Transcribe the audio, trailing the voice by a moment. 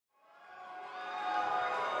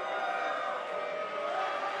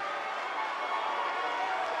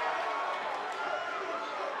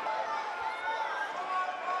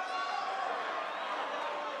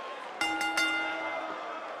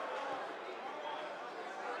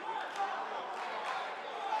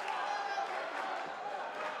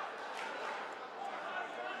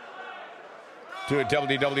Two of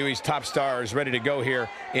WWE's top stars ready to go here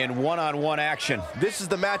in one-on-one action. This is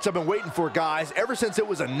the match I've been waiting for, guys. Ever since it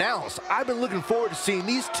was announced, I've been looking forward to seeing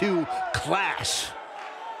these two clash.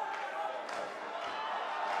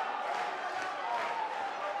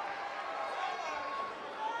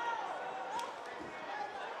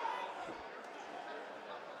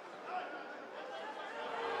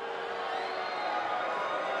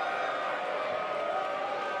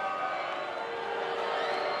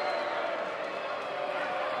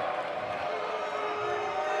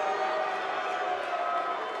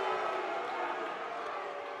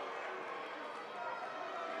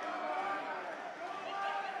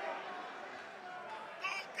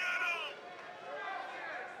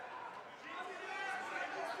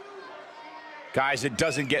 Guys, it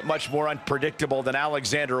doesn't get much more unpredictable than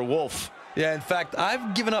Alexander Wolf. Yeah, in fact,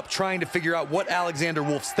 I've given up trying to figure out what Alexander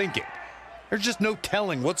Wolf's thinking. There's just no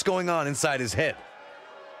telling what's going on inside his head.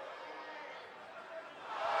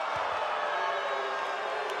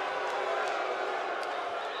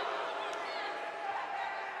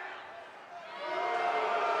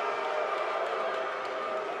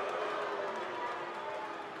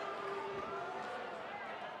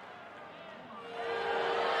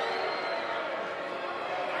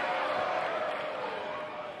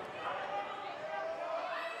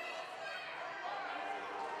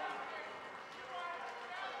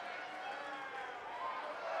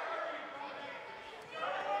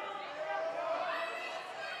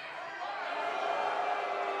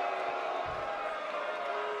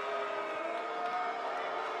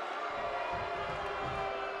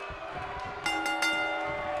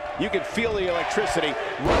 You can feel the electricity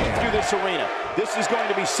running through this arena. This is going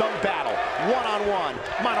to be some battle, one-on-one,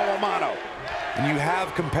 mano-a-mano. When you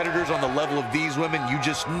have competitors on the level of these women, you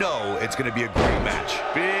just know it's going to be a great match.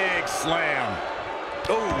 Big slam.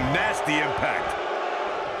 Oh, nasty impact.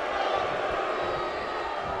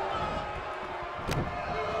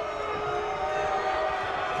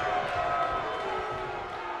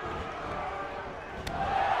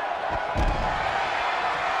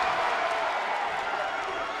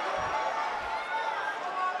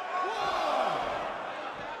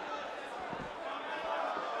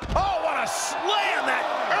 Slam that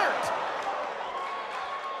hurt.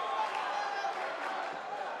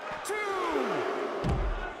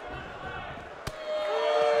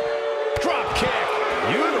 Drop kick.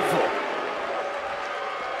 Beautiful.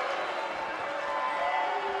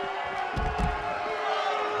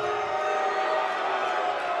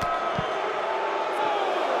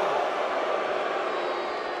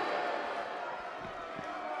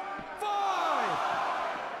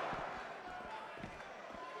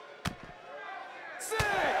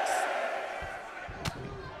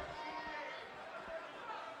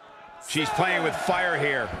 She's playing with fire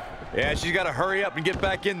here. Yeah, she's got to hurry up and get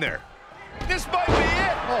back in there. This might be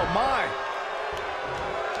it. Oh, my.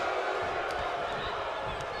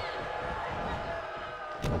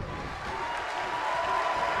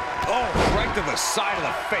 Oh, right to the side of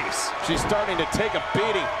the face. She's starting to take a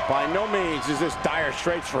beating. By no means is this dire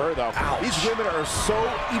straits for her, though. Ouch. These women are so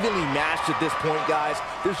evenly matched at this point, guys.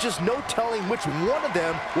 There's just no telling which one of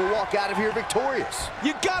them will walk out of here victorious.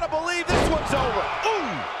 You gotta believe this one's over.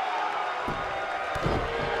 Ooh!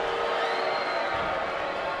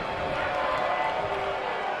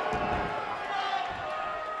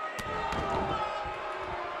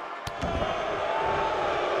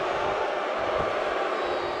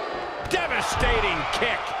 Devastating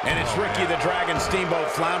kick. And it's Ricky the Dragon Steamboat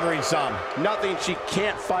floundering some. Nothing she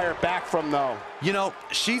can't fire back from, though. You know,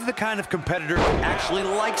 she's the kind of competitor who actually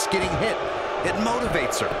likes getting hit. It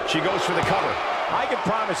motivates her. She goes for the cover. I can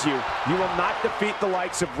promise you, you will not defeat the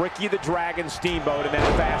likes of Ricky the Dragon Steamboat in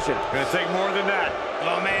that fashion. Gonna take more than that.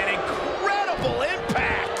 Oh, man, incredible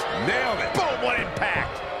impact. Nailed it. Boom, what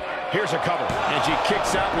impact. Here's a cover, and she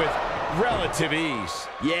kicks out with relative ease.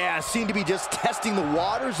 Yeah, seemed to be just testing the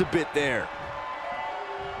waters a bit there.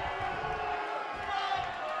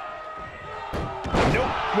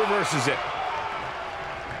 Nope, reverses it.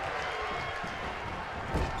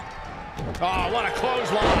 Oh, what a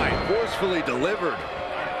clothesline. Forcefully delivered.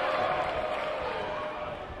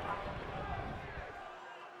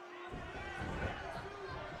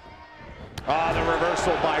 Ah, the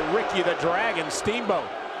reversal by Ricky the Dragon Steamboat.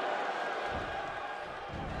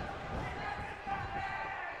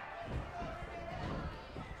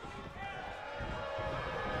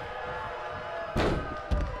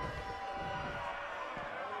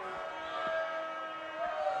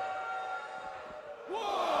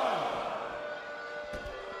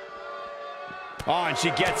 Oh, and she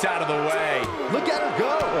gets out of the way. Look at her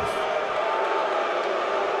go.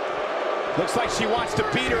 Looks like she wants to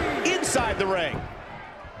beat her inside the ring.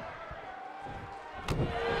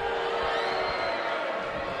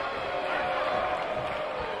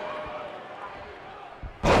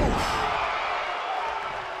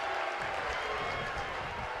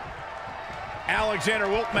 Alexander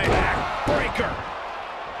Wolf may backbreaker.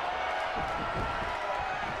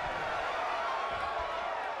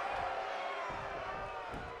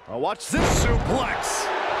 Oh, watch this suplex.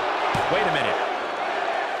 Wait a minute.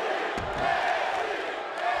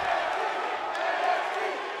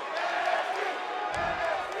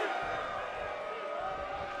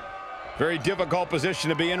 Very difficult position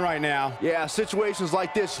to be in right now. Yeah, situations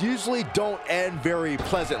like this usually don't end very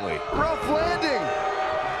pleasantly. Rough landing.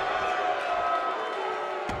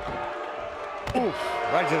 Oof,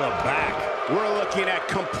 right to the back. We're looking at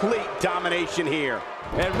complete domination here.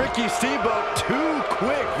 And Ricky Steamboat too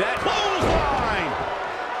quick. That Clothesline!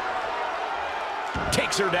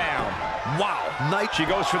 Takes her down. Wow. Night. She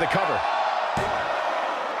goes for the cover.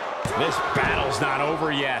 This battle's not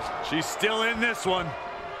over yet. She's still in this one.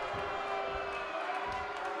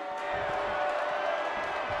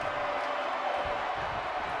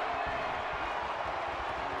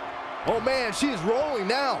 Oh man, she's rolling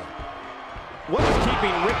now. What is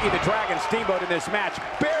keeping Ricky the Dragon Steamboat in this match?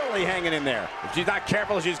 Barely hanging in there. If she's not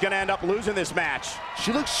careful, she's going to end up losing this match.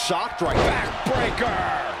 She looks shocked right now.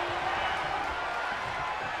 Backbreaker!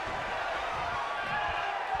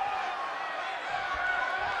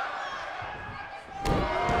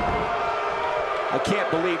 I can't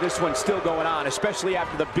believe this one's still going on, especially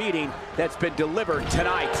after the beating that's been delivered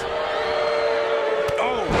tonight.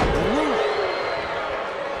 Oh, brutal.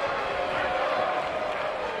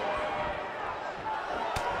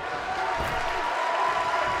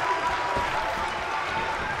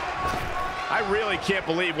 I really can't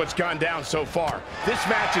believe what's gone down so far. This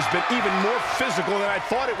match has been even more physical than I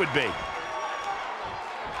thought it would be.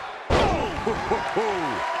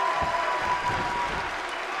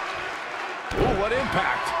 Oh, what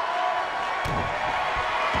impact.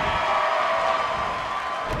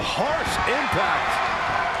 Harsh impact.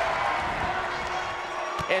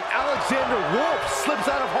 And Alexander Wolf slips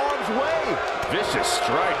out of harm's way. Vicious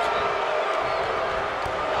strike.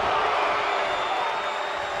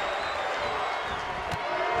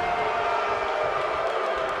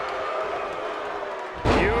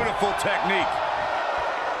 Beautiful technique.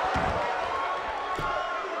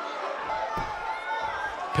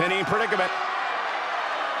 Pinning predicament.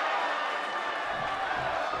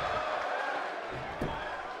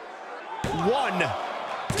 One,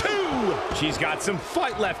 two. She's got some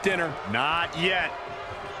fight left in her. Not yet.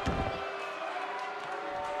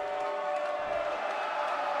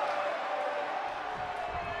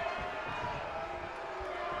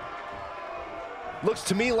 Looks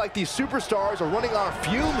to me like these superstars are running on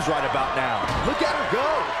fumes right about now. Look at her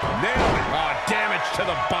go. Nailed it. Oh, damage to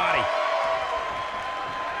the body.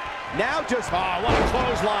 Now just... Oh, what a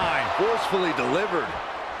clothesline. Forcefully delivered.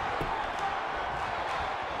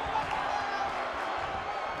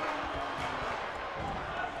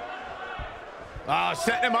 Oh,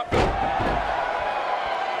 setting him up.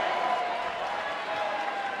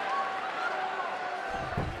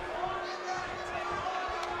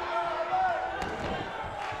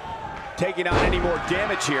 taking on any more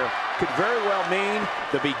damage here could very well mean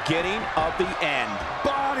the beginning of the end.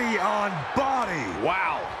 Body on body.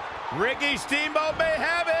 Wow. Ricky Steamboat may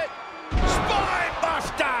have it. Spine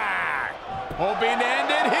buster. Hoping to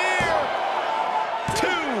end it here. 2,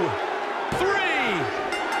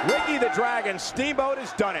 3. Ricky the Dragon Steamboat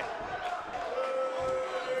has done it.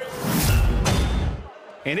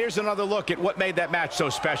 And here's another look at what made that match so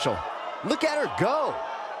special. Look at her go.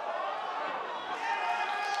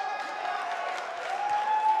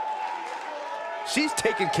 She's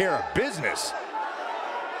taking care of business.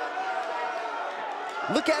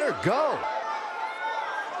 Look at her go.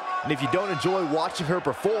 And if you don't enjoy watching her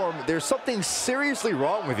perform, there's something seriously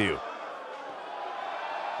wrong with you.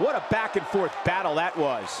 What a back and forth battle that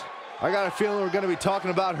was. I got a feeling we're going to be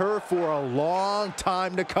talking about her for a long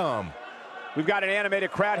time to come. We've got an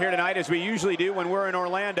animated crowd here tonight, as we usually do when we're in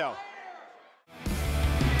Orlando.